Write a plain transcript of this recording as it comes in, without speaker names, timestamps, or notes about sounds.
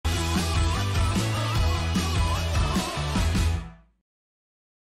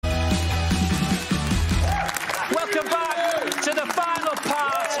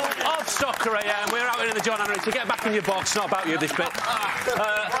soccer AM. We're out in the John Henry. So get back in your box. Not about you, this bit.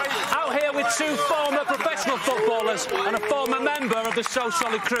 Out here with two former professional footballers and a former member of the So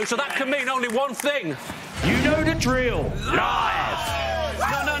Solid crew. So that can mean only one thing. You know the drill. Live.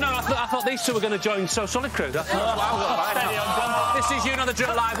 No. I thought these two were going to join So Solid crew. This is You Know the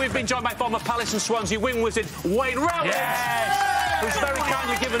Drill Live. We've been joined by former Palace and Swansea wing wizard Wayne Routledge. Yes. Who's very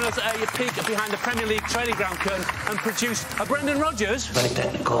kindly given us a peek behind the Premier League training ground curtain and produced a Brendan Rodgers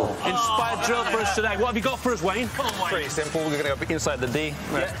inspired drill for us today. What have you got for us, Wayne? Pretty simple. We're going to go inside the D.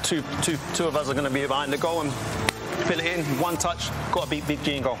 Yeah. Two of us are going to be behind the goal and fill it in. One touch. Got to beat Big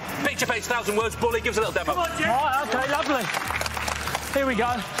G and goal. Picture page, 1,000 words. Bully, give us a little demo. Come on, Jim. Right, OK, lovely. Here we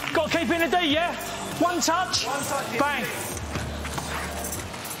go. Got to keep it in the D, yeah? One touch. Bang.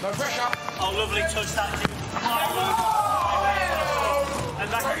 No pressure. Oh, lovely touch that, Jim. And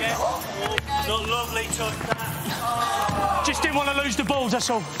back again. Oh, lovely touch that. Just didn't want to lose the balls, that's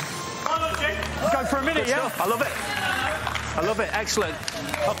all. Go for a minute, yeah? I love it. I love it. Excellent.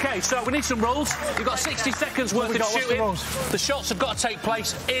 OK, so we need some rules. You've got 60 seconds worth of shooting. The shots have got to take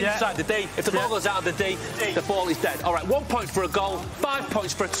place inside the D. If the ball goes out of the D, the ball is dead. All right, 1 point for a goal, 5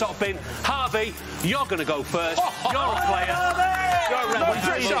 points for a top bin. Harvey, you're going to go first. You're a player. You're a rebel.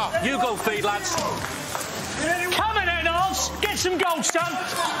 You go feed, lads. Come on then, Arms. Get some goals, son.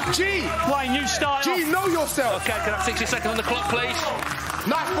 G. Wayne, you start. G, know yourself. OK, can I have 60 seconds on the clock, please?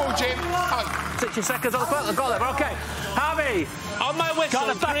 Nice ball, Jim. 60 seconds on the clock. I've got them. OK. Harvey, on my whistle.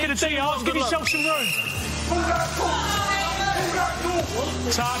 Got the back of the D, Arms. Give yourself some room.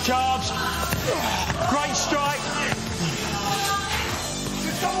 Touch, Arms. Great strike.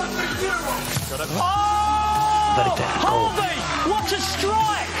 Oh! Harvey! What a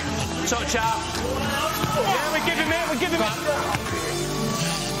strike! Touch out. Yeah, we give him it. We give him it.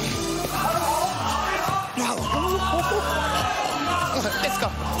 Let's go.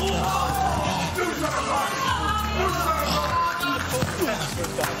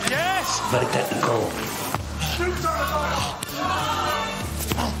 Yes! Very technical.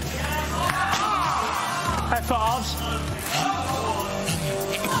 Effort, Arms.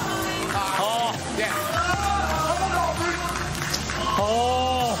 Oh. Yeah.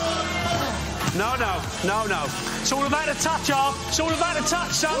 Oh. No. It's all about the touch, Arm. It's all about the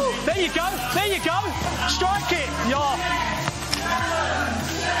touch, son. Woo. There you go. There you go. Strike it. Yeah.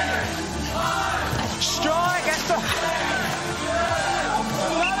 Strike. That's the...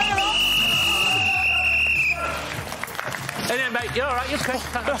 Anyway, mate, you're all right. You're okay.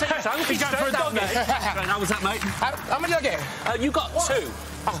 Take your time. He's going for a dog, mate. How was that, mate? How many did I get? You got 2.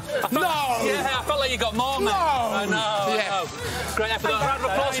 No! Yeah, I felt like you got more, mate. No! I know. Great effort. Round of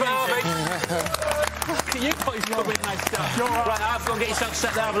applause for Harvey. You boys are really nice stuff. Right, Harvey, go and get yourself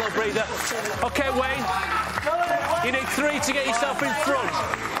set there, have a little breather. OK, Wayne. You need 3 to get yourself in front.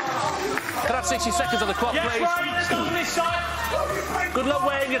 Can I have 60 seconds on the clock, please? Yes, Wayne, on this side. Good luck,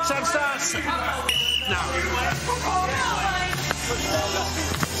 Wayne. Your time starts now.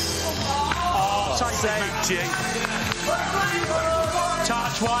 Oh, Save G.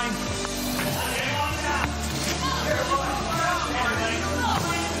 touch, Wayne.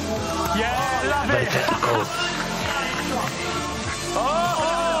 Yeah, love it.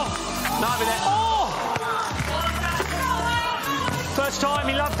 Oh! Not it. Oh! First time,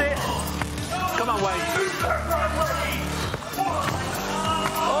 he loved it. Come on, Wayne.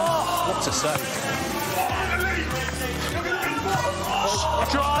 Oh, what a save.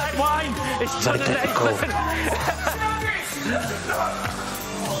 Drive, Wayne. It's to the Nathan.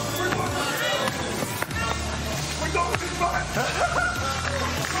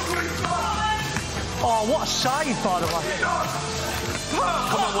 Oh, what a save, by the way.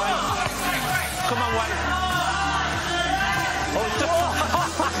 Come on, Wayne. Come on, Wayne.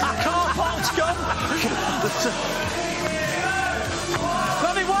 Car park's gone.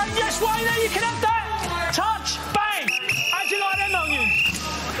 Love it, Wayne. Yes, Wayne, there you can have that. Touch, bang. How'd you like them onions?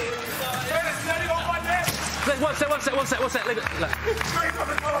 One sec. Leave it. Look.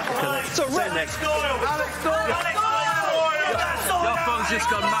 It's a red. Alex Doyle. Your phone's just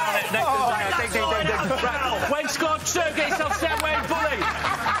gone mad on it. Next ding. Right. Wayne scored 2. Get yourself set, Wayne. Bully.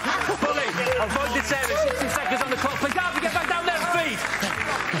 Avoid this area. 60 seconds on the clock. Please, Harvey, get back down there and feed.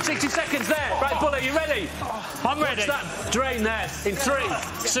 60 seconds there. Right, Bully, you ready? I'm ready. Watch that drain there. In 3,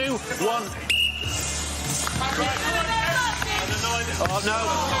 2, 1. Oh, no.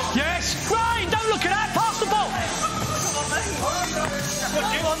 Yes. Wayne, don't look at that. Pass the ball. Put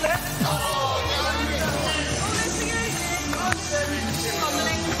you on there.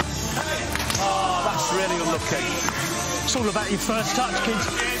 Oh, that's really unlucky. It's all about your first touch, kids.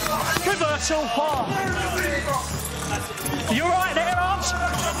 Reversal. Oh. You all right there, Arms?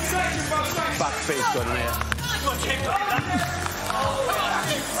 Back feet's good in here.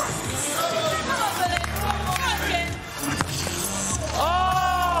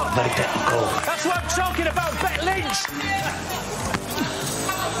 Oh! Very technical. That's what I'm talking about, Bet Lynch.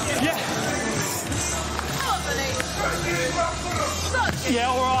 Yeah. Yeah,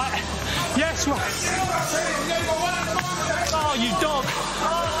 all right. Yes, right. Oh, you dog.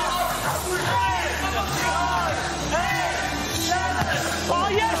 Oh,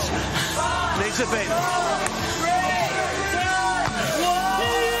 yes. Needs a bit.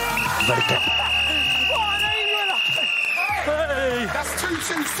 Very technical. Hey. That's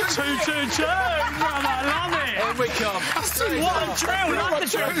 2-2-2. 2-2-2. I love it. Here we come. What a drill. Love the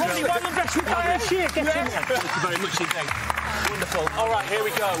drill. Probably one of the best we played this year. Get in there. Thank you very much indeed. Wonderful. All right, here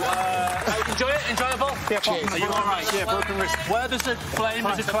we go. Enjoy it? Enjoyable? Yeah, Cheers. Are you all right? Yeah, broken wrist. Where there's a flame,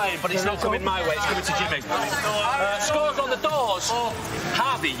 there's a flame, but it's not coming my way, it's coming to Jimmy. Scores on the doors.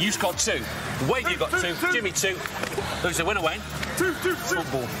 Harvey, you scored 2. Wade, you got 2. Jimmy, 2. Who's the winner, Wayne? 2-2-2.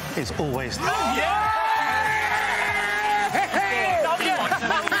 Football is always... Yeah!